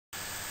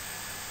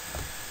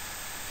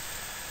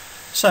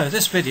So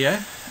this video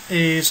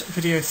is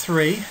video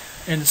 3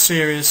 in the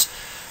series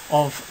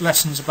of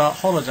lessons about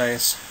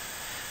holidays.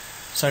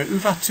 So, où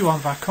vas-tu en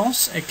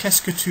vacances et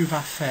qu'est-ce que tu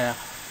vas faire?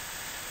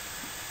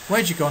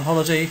 Where do you go on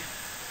holiday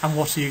and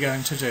what are you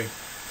going to do?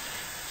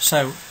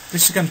 So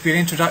this is going to be an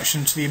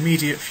introduction to the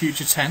immediate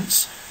future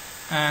tense,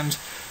 and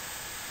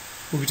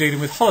we'll be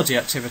dealing with holiday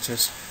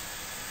activities.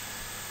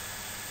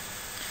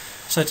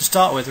 So to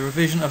start with, a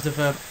revision of the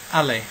verb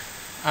aller.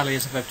 Aller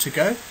is a verb to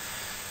go.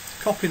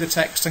 Copy the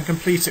text and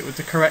complete it with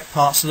the correct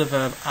parts of the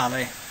verb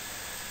aller.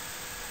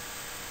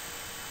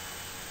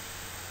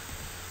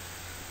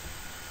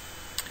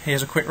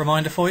 Here's a quick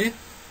reminder for you.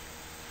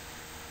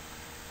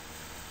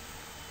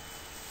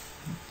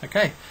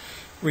 Okay,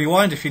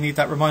 rewind if you need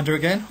that reminder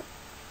again.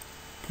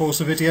 Pause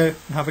the video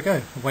and have a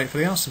go and wait for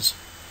the answers.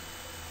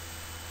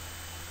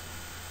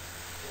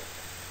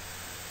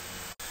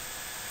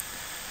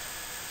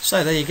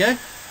 So there you go,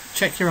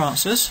 check your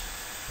answers.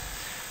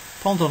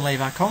 Pendant les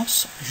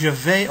vacances, je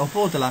vais au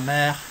bord de la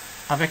mer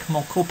avec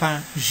mon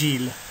copain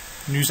Gilles.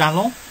 Nous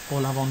allons au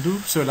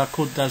Lavandou sur la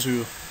Côte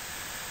d'Azur.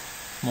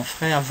 Mon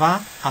frère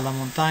va à la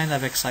montagne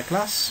avec sa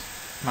classe.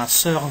 Ma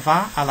sœur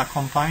va à la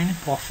campagne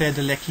pour faire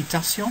de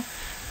l'équitation.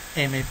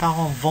 Et mes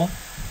parents vont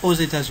aux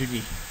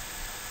États-Unis.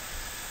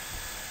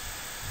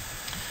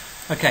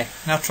 Okay,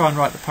 now try and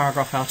write the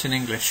paragraph out in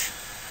English.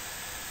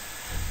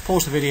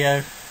 Pause the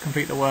video,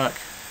 complete the work,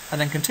 and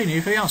then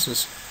continue for the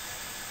answers.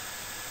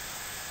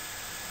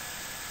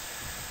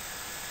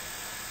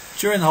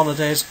 During the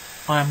holidays,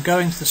 I am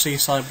going to the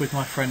seaside with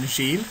my friend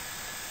Gilles,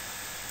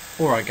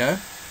 or I go.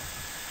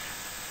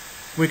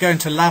 We're going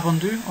to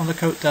Lavandou on the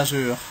Côte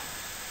d'Azur.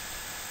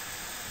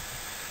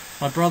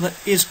 My brother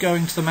is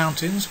going to the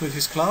mountains with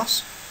his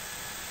class.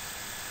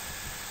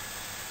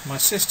 My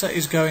sister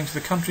is going to the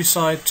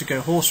countryside to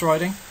go horse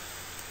riding.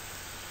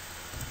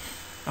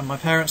 And my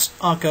parents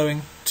are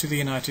going to the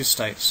United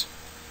States.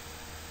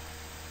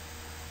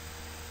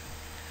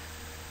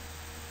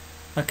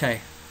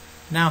 Okay,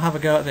 now have a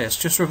go at this.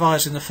 Just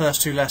revising the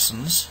first two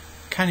lessons.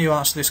 Can you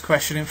answer this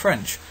question in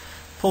French?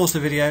 Pause the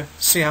video,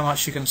 see how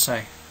much you can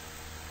say.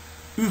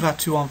 Où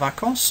vas-tu en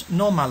vacances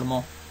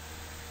normalement?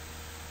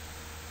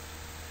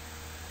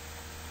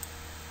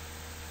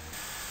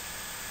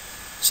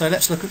 So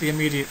let's look at the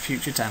immediate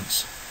future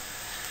tense.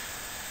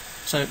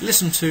 So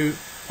listen to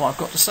what I've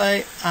got to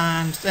say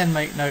and then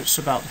make notes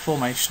about the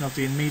formation of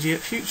the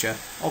immediate future.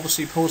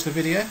 Obviously pause the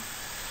video.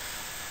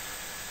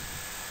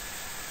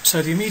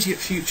 So the immediate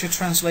future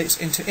translates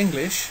into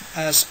English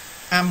as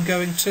am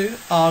going to,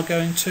 are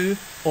going to,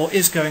 or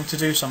is going to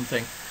do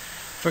something.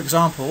 For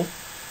example,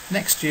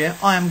 next year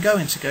I am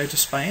going to go to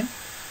Spain,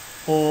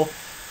 or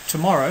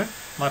tomorrow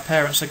my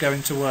parents are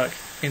going to work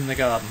in the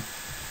garden.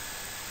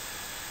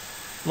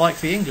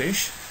 Like the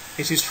English,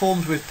 it is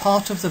formed with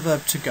part of the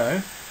verb to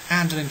go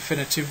and an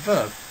infinitive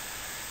verb.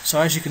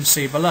 So as you can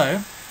see below,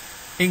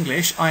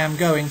 English, I am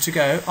going to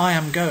go, I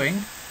am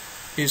going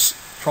is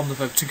from the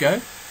verb to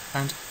go,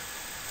 and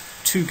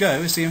to go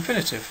is the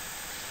infinitive.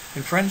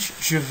 In French,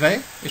 je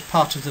vais is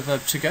part of the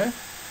verb to go,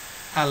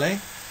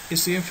 aller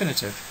is the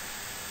infinitive.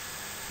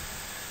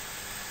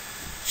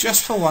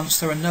 Just for once,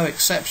 there are no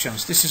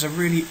exceptions. This is a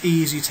really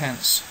easy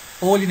tense.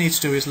 All you need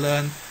to do is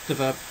learn the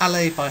verb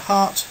aller by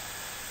heart,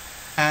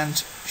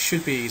 and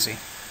should be easy.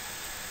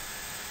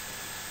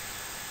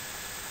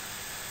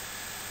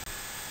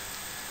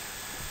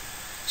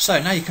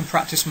 So now you can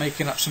practice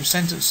making up some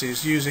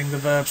sentences using the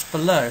verbs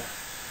below.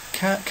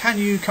 Can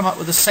you come up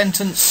with a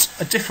sentence,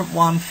 a different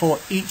one for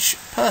each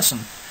person?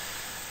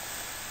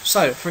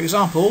 So, for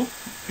example,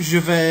 je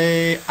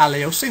vais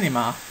aller au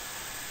cinéma,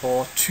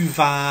 or tu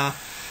vas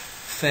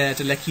faire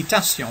de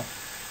l'équitation,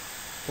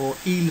 or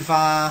il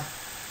va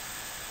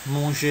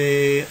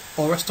manger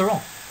au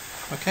restaurant.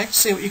 Okay,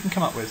 see what you can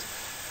come up with.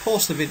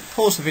 Pause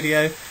the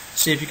video,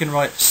 see if you can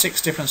write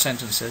 6 different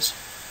sentences.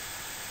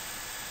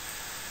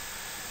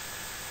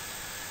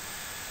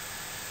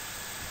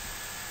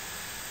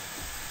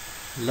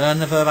 Learn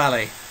the verb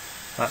aller.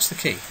 That's the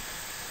key.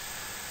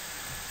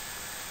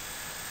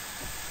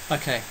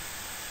 Okay,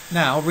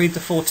 now read the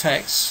 4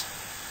 texts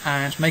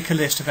and make a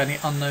list of any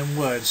unknown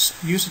words.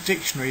 Use a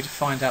dictionary to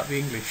find out the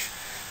English.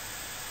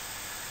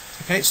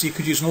 Okay, so you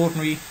could use an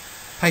ordinary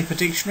paper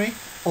dictionary,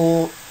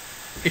 or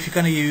if you're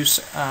going to use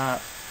a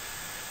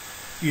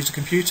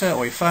computer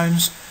or your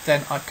phones,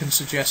 then I can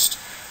suggest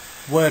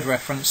Word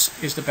Reference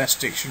is the best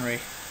dictionary.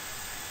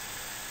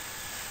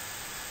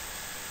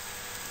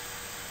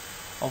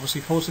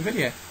 Obviously pause the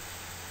video.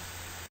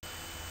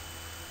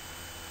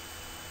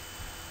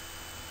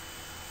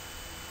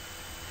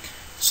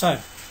 So,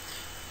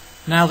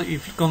 now that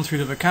you've gone through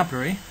the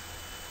vocabulary,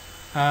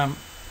 have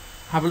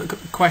a look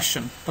at the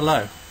question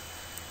below.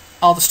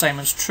 Are the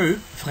statements true,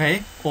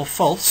 vrai, or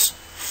false,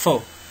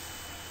 faux?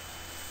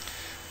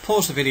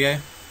 Pause the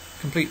video,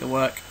 complete the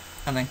work,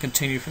 and then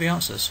continue for the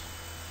answers.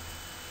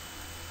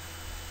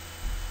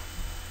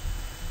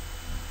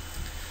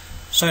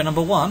 So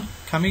number 1,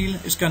 Camille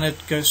is going to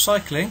go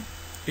cycling,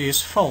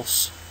 is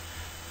false.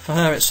 For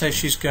her it says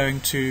she's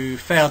going to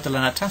faire de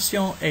la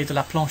natation et de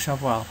la planche à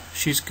voile.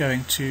 She's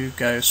going to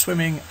go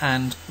swimming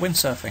and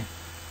windsurfing.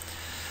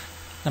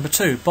 Number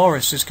 2,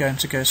 Boris is going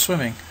to go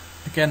swimming.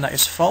 Again, that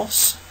is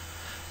false.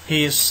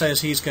 He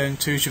says he's going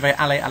to je vais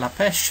aller à la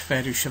pêche,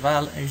 faire du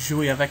cheval et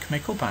jouer avec mes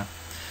copains.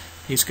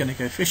 He's going to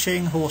go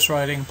fishing, horse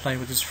riding and play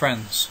with his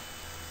friends.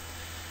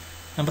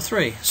 Number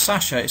 3,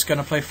 Sasha is going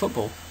to play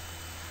football.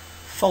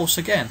 False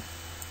again.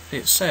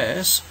 It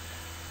says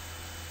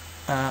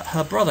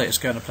her brother is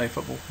going to play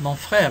football. Mon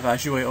frère va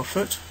jouer au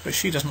foot, but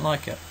she doesn't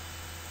like it.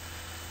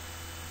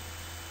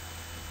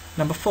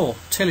 Number 4,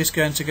 Tilly's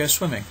going to go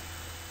swimming.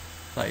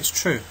 That is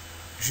true.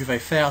 Je vais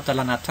faire de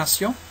la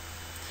natation.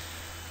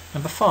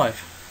 Number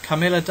 5,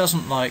 Camilla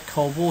doesn't like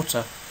cold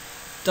water.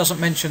 Doesn't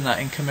mention that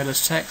in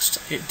Camilla's text.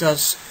 It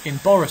does in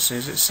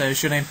Boris's. It says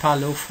je n'aime pas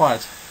l'eau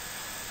froide.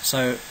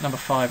 So number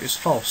 5 is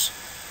false.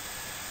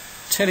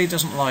 Tilly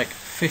doesn't like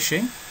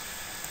fishing.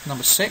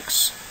 Number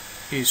 6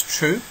 is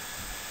true.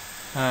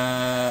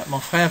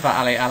 Mon frère va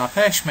aller à la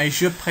pêche, mais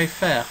je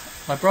préfère.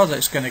 My brother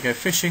is going to go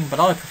fishing, but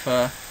I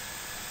prefer,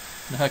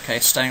 in her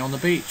case, staying on the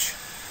beach.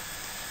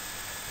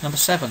 Number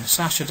 7,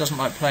 Sasha doesn't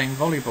like playing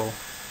volleyball,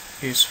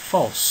 is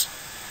false.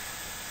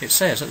 It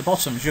says at the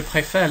bottom, je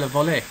préfère le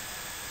volley.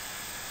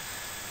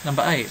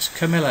 Number 8,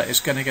 Camilla is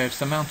going to go to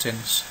the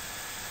mountains.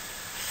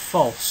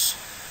 False.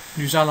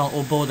 Nous allons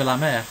au bord de la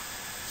mer.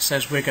 It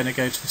says we're going to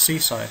go to the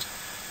seaside.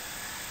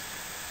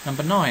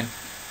 Number 9,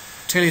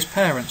 Tilly's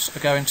parents are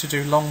going to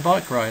do long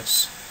bike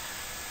rides.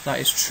 That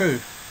is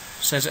true.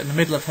 It says it in the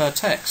middle of her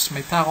text.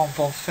 Mes parents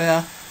vont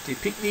faire des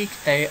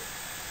pique-niques et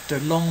de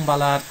longues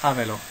balades à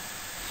vélo.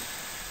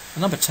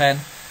 And number 10,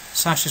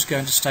 Sasha's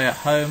going to stay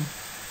at home.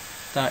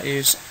 That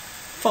is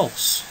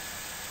false.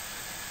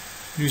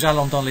 Nous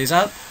allons dans les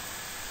Alpes.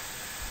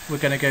 We're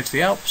going to go to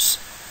the Alps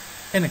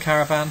in a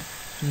caravan.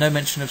 No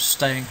mention of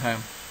staying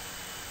home.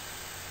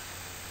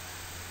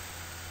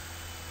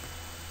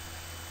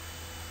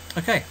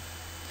 Okay,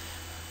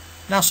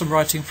 now some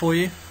writing for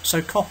you.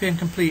 So copy and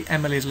complete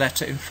Emily's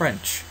letter in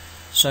French.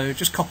 So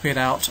just copy it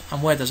out,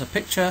 and where there's a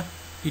picture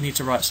you need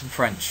to write some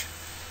French.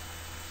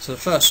 So the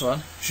first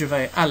one, je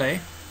vais aller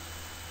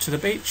to the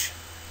beach,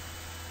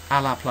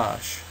 à la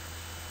plage,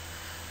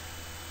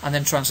 and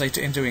then translate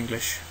it into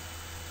English.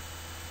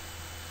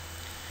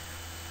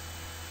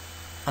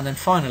 And then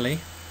finally,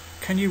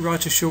 can you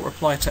write a short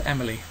reply to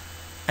Emily,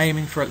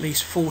 aiming for at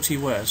least 40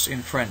 words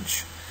in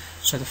French?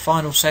 So the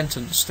final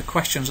sentence, the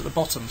questions at the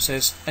bottom,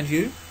 says, and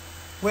you?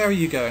 Where are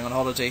you going on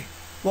holiday?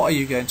 What are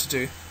you going to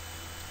do?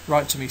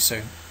 Write to me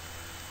soon.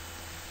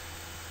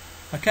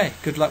 Okay,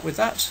 good luck with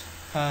that.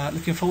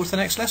 Looking forward to the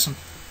next lesson.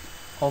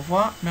 Au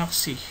revoir,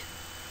 merci.